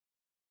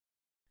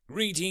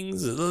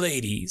Greetings,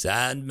 ladies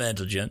and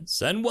gentlemen,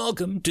 and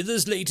welcome to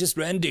this latest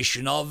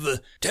rendition of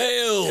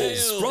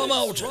Tales from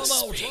Outer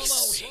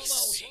Space.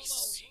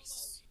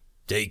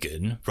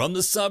 Taken from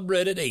the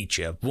subreddit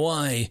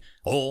HFY.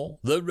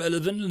 All the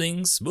relevant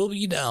links will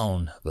be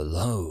down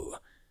below.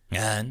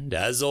 And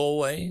as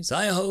always,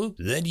 I hope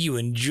that you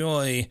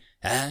enjoy,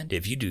 and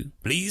if you do,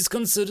 please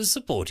consider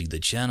supporting the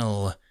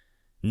channel.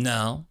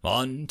 Now,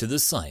 on to the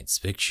science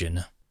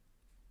fiction.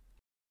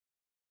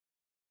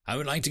 I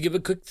would like to give a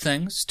quick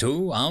thanks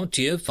to our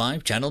Tier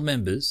 5 channel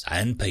members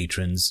and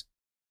patrons.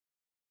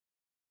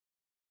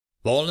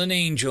 Fallen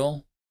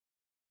Angel,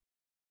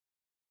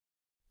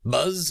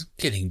 Buzz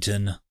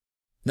Killington.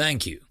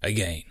 Thank you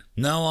again.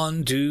 Now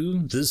on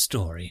to the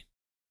story.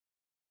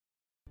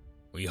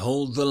 We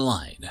Hold the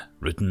Line,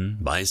 written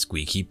by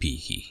Squeaky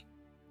Peaky.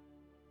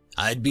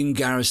 I had been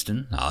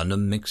garrisoned on a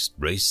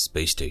mixed-race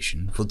space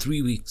station for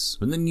 3 weeks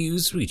when the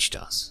news reached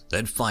us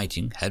that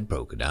fighting had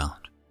broken out.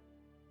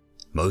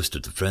 Most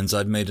of the friends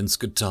I'd made in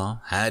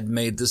Skatar had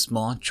made the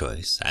smart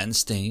choice and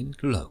stayed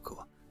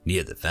local,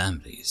 near their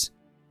families,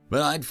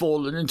 but I'd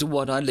fallen into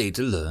what I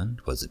later learned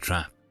was a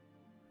trap.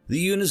 The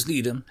unit's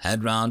leader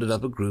had rounded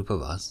up a group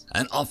of us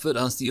and offered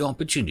us the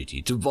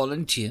opportunity to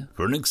volunteer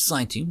for an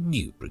exciting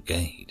new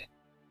brigade.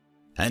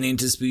 An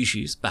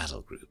interspecies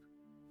battle group,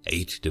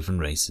 8 different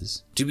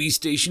races, to be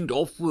stationed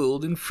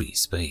off-world in free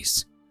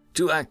space,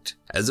 to act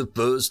as a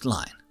first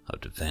line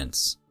of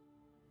defense.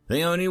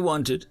 They only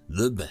wanted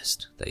the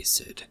best, they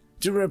said,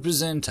 to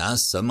represent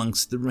us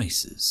amongst the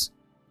races.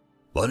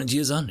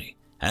 Volunteers only,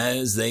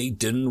 as they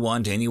didn't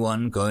want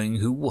anyone going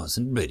who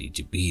wasn't ready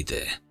to be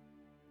there.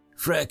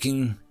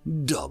 Fracking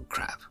dog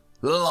crap,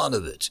 a lot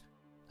of it.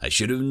 I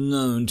should have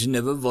known to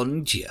never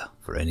volunteer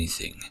for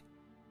anything.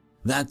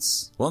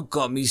 That's what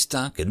got me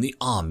stuck in the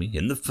army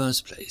in the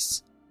first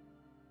place.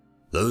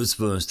 Those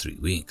first 3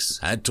 weeks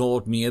had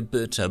taught me a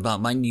bit about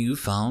my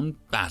newfound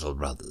battle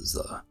brothers,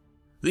 though.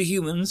 The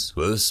humans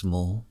were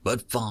small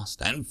but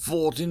fast and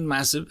fought in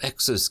massive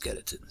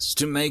exoskeletons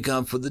to make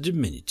up for the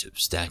diminutive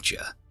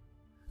stature.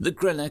 The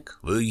Krelek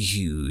were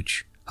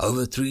huge,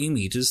 over 3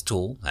 meters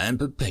tall and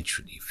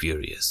perpetually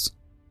furious.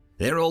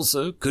 They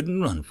also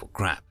couldn't run for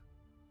crap.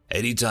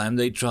 Any time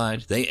they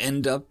tried, they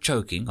end up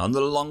choking on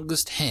the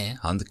longest hair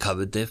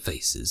uncovered their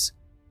faces.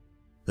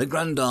 The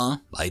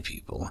Grandar, my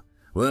people,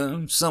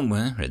 were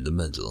somewhere in the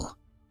middle,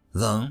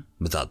 though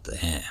without the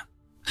hair.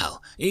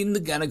 Hell, in the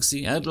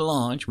galaxy at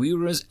large, we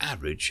were as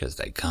average as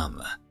they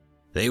come.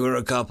 There were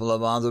a couple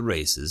of other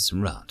races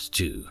around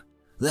too.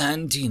 The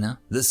Hantina,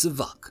 the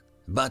Savak,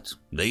 but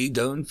they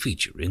don't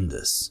feature in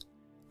this.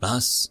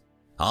 Thus,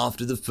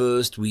 after the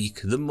first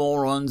week, the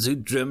morons who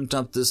dreamt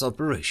up this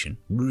operation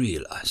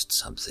realized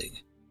something.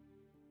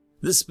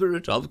 The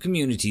spirit of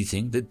community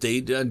thing that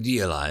they'd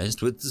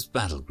idealized with this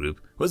battle group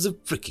was a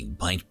freaking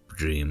pipe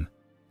dream.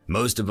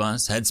 Most of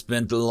us had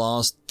spent the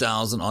last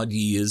 1,000-odd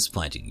years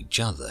fighting each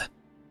other,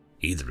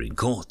 either in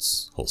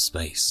courts or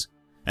space,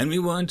 and we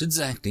weren't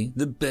exactly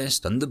the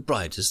best and the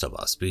brightest of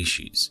our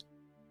species.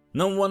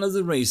 Not one of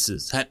the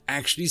races had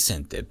actually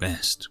sent their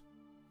best.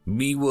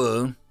 We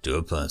were, to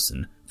a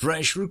person,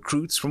 fresh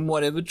recruits from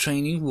whatever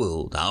training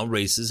world our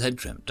races had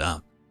dreamt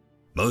up.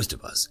 Most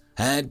of us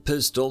had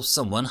pissed off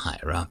someone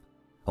higher up,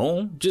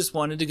 or just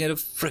wanted to get a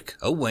frick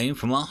away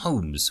from our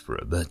homes for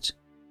a bit.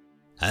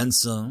 And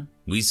so,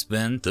 we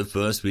spent the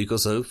first week or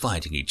so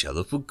fighting each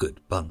other for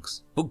good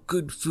bunks, for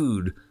good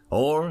food,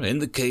 or, in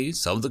the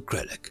case of the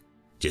Krelek,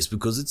 just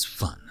because it's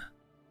fun.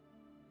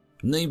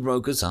 They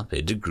broke us up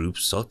into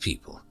groups of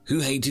people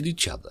who hated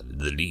each other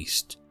the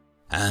least,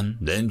 and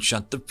then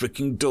shut the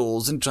fricking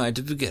doors and tried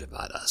to forget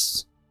about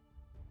us.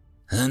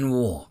 And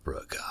war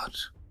broke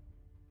out.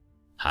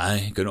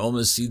 I could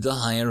almost see the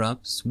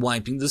higher-ups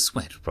wiping the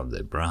sweat from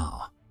their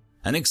brow.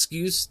 An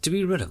excuse to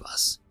be rid of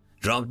us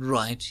dropped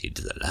right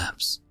into their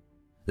laps.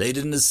 They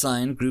didn't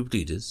assign group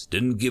leaders,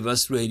 didn't give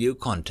us radio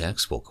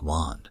contacts for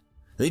command.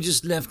 They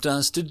just left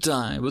us to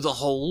die with a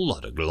whole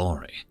lot of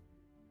glory.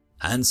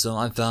 And so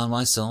I found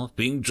myself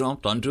being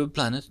dropped onto a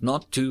planet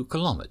not 2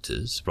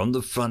 kilometers from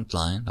the front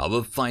line of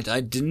a fight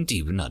I didn't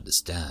even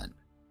understand,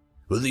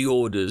 with the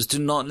orders to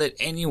not let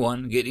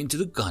anyone get into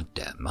the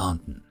goddamn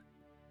mountain.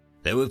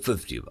 There were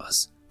 50 of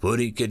us,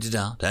 fully kitted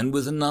out and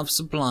with enough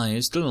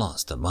supplies to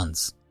last a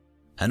month,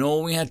 and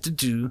all we had to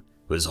do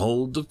was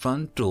hold the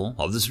front door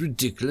of this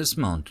ridiculous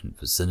mountain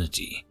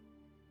vicinity.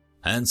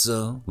 And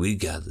so we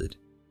gathered,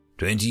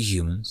 20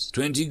 humans,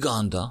 20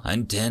 Gondar,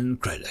 and 10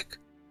 Krelek,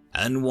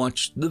 and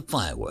watched the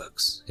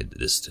fireworks in the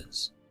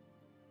distance.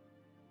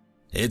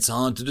 It's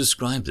hard to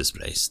describe this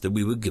place that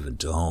we were given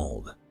to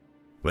hold.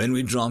 When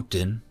we dropped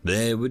in,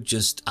 there were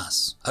just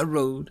us, a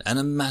road, and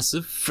a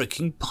massive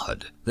fricking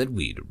pod that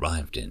we'd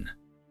arrived in.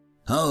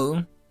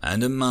 Oh,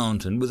 and a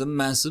mountain with a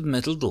massive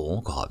metal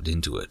door carved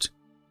into it.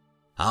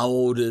 Our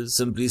orders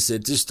simply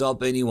said to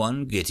stop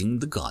anyone getting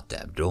the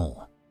goddamn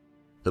door.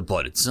 The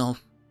pod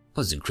itself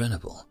was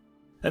incredible.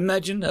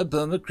 Imagine a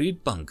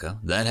permacrete bunker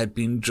that had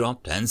been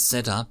dropped and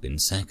set up in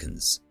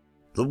seconds.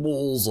 The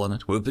walls on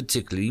it were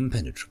particularly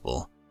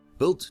impenetrable,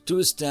 built to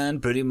withstand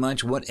pretty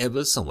much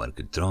whatever someone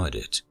could throw at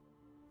it.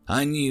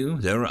 I knew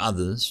there were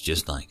others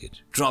just like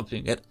it,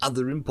 dropping at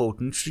other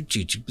important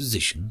strategic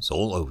positions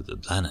all over the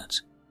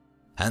planet.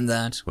 And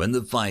that when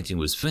the fighting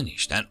was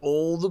finished and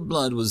all the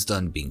blood was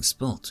done being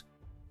spilt,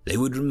 they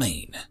would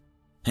remain.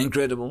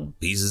 Incredible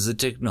pieces of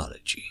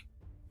technology.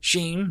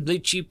 Shame they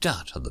cheaped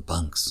out on the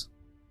bunks.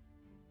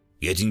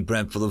 Getting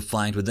prepped for the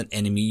fight with an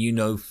enemy you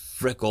know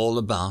frick all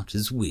about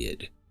is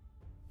weird.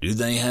 Do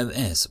they have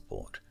air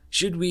support?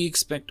 Should we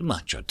expect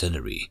much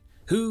artillery?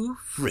 Who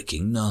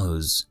fricking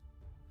knows?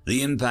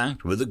 The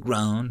impact with the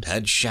ground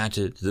had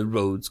shattered the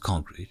road's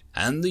concrete,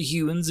 and the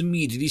humans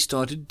immediately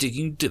started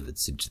digging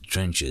divots into the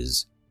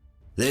trenches,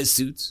 their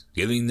suits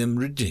giving them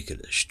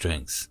ridiculous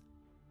strength.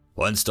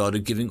 One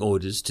started giving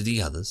orders to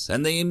the others,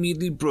 and they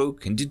immediately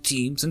broke into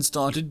teams and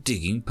started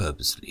digging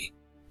purposely,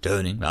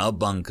 turning our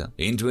bunker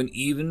into an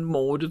even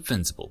more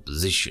defensible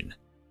position.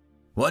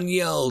 One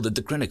yelled at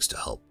the Krennics to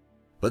help,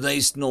 but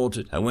they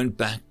snorted and went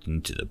back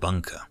into the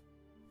bunker.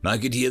 I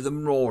could hear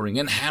them roaring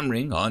and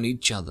hammering on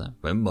each other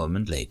a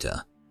moment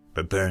later,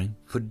 preparing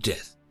for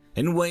death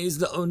in ways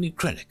that only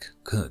Krennic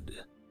could.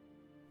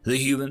 The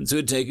humans who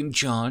had taken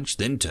charge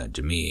then turned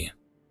to me.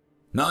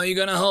 "Now you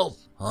gonna help,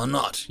 or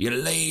not, you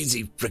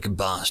lazy frickin'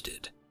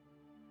 bastard?"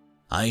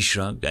 I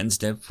shrugged and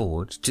stepped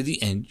forward to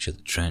the edge of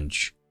the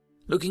trench.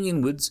 Looking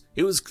inwards,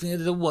 it was clear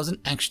that there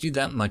wasn't actually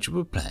that much of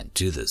a plan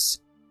to this.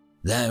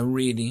 There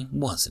really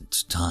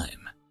wasn't time.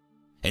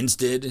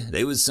 Instead,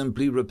 they were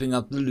simply ripping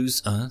up the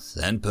loose earth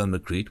and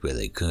permacrete where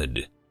they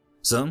could,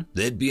 so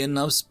there'd be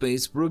enough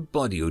space for a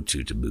body or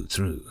two to move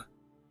through.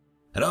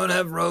 "I don't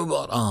have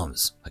robot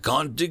arms. I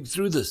can't dig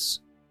through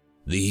this."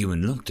 The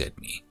human looked at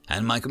me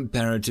and my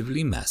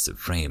comparatively massive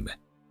frame.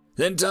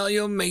 "Then tell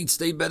your mates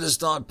they better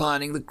start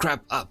piling the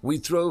crap up we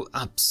throw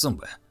up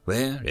somewhere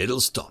where it'll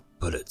stop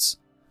bullets.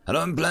 I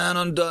don't plan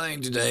on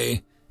dying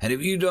today, and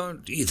if you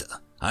don't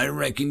either, I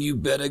reckon you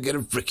better get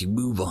a frickin'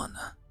 move on."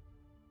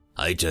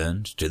 I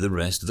turned to the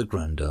rest of the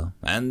Grundle,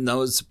 and I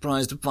was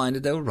surprised to find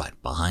that they were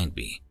right behind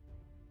me.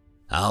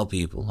 Our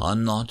people are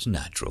not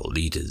natural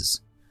leaders.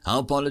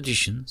 Our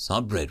politicians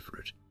are bred for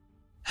it.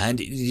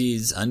 And it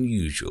is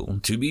unusual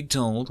to be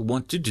told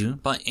what to do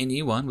by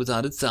anyone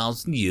without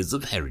 1,000 years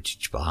of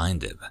heritage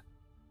behind them.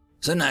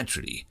 So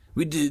naturally,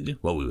 we did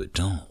what we were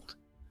told.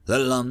 The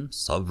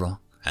lumps of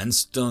rock and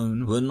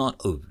stone were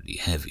not overly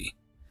heavy,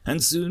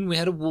 and soon we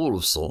had a wall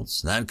of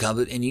sorts that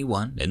covered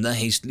anyone in the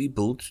hastily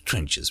built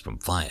trenches from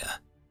fire.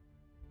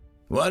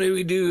 "What do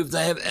we do if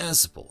they have air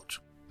support?"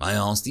 I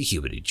asked the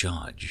human in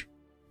charge.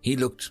 He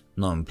looked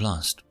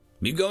nonplussed.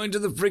 "You go into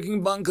the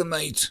freaking bunker,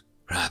 mate."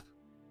 "Crap.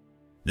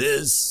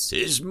 This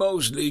is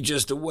mostly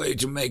just a way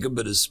to make a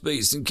bit of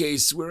space in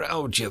case we're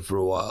out here for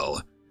a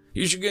while.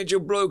 You should get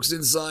your blokes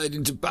inside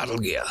into battle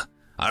gear.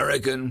 I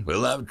reckon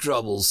we'll have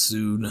trouble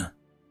soon."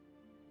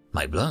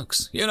 "My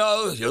blokes?" "You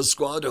know, your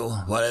squad or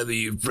whatever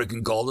you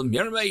frickin' call them,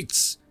 your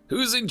mates.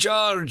 Who's in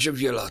charge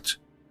of your lot?"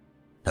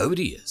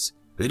 "Nobody is.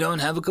 We don't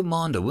have a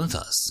commander with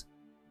us."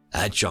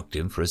 That shocked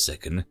him for a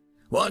second.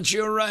 "What's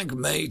your rank,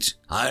 mate?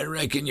 I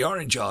reckon you're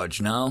in charge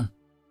now."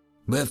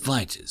 "We're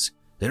fighters.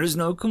 There is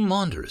no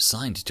commander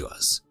assigned to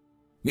us."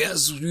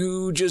 "Guess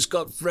you just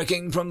got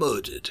fricking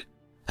promoted.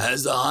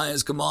 As the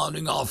highest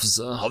commanding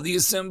officer of the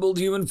assembled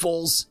human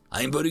force,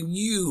 I'm putting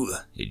you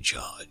in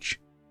charge."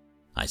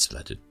 I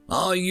spluttered.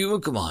 "Are you a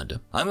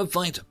commander? I'm a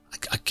fighter.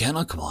 I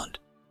cannot command."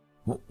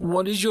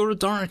 What is your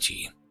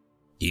authority?"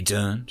 He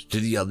turned to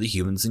the other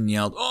humans and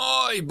yelled,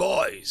 "Oi,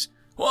 boys!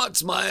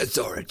 What's my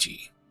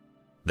authority?"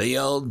 They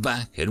yelled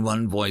back in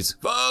one voice,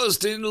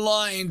 "First in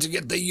line to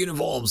get the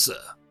uniform,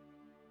 sir."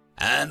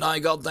 And I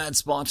got that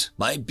spot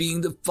by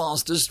being the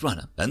fastest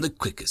runner and the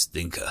quickest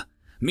thinker.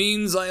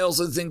 Means I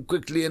also think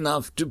quickly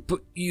enough to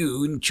put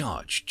you in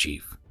charge,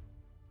 Chief.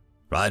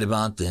 Right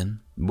about then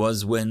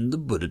was when the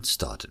bullets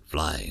started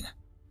flying.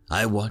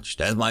 I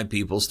watched as my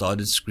people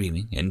started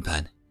screaming in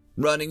panic,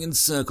 running in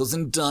circles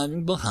and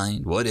diving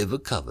behind whatever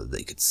cover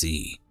they could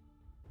see.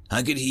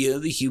 I could hear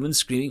the humans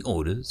screaming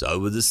orders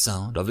over the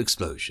sound of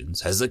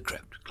explosions as they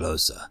crept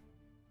closer.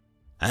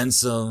 And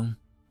so,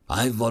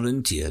 I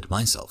volunteered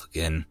myself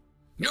again.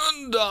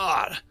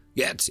 "Yundar!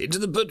 Get into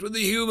the pit with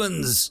the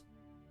humans!"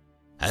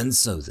 And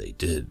so they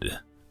did,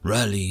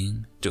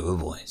 rallying to a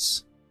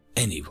voice,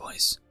 any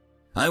voice.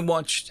 I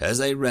watched as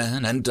they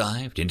ran and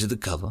dived into the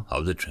cover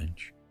of the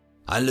trench.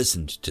 I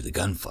listened to the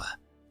gunfire,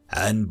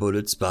 and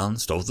bullets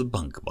bounced off the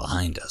bunker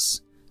behind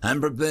us, and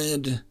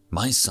prepared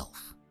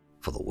myself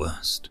for the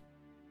worst.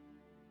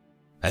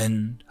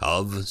 End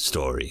of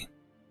story.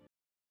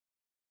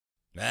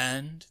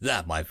 And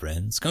that, my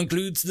friends,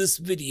 concludes this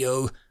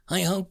video.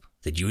 I hope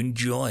that you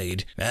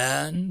enjoyed,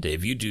 and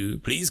if you do,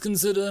 please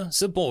consider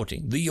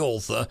supporting the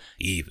author,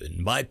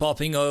 even by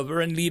popping over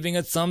and leaving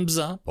a thumbs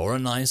up or a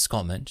nice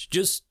comment,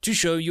 just to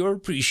show your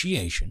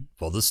appreciation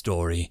for the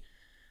story.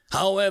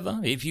 However,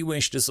 if you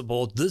wish to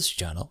support this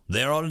channel,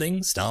 there are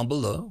links down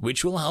below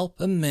which will help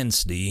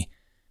immensely.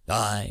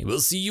 I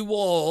will see you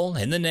all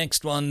in the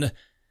next one,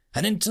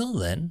 and until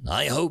then,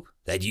 I hope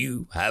that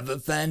you have a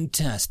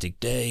fantastic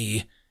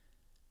day.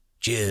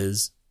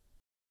 Cheers.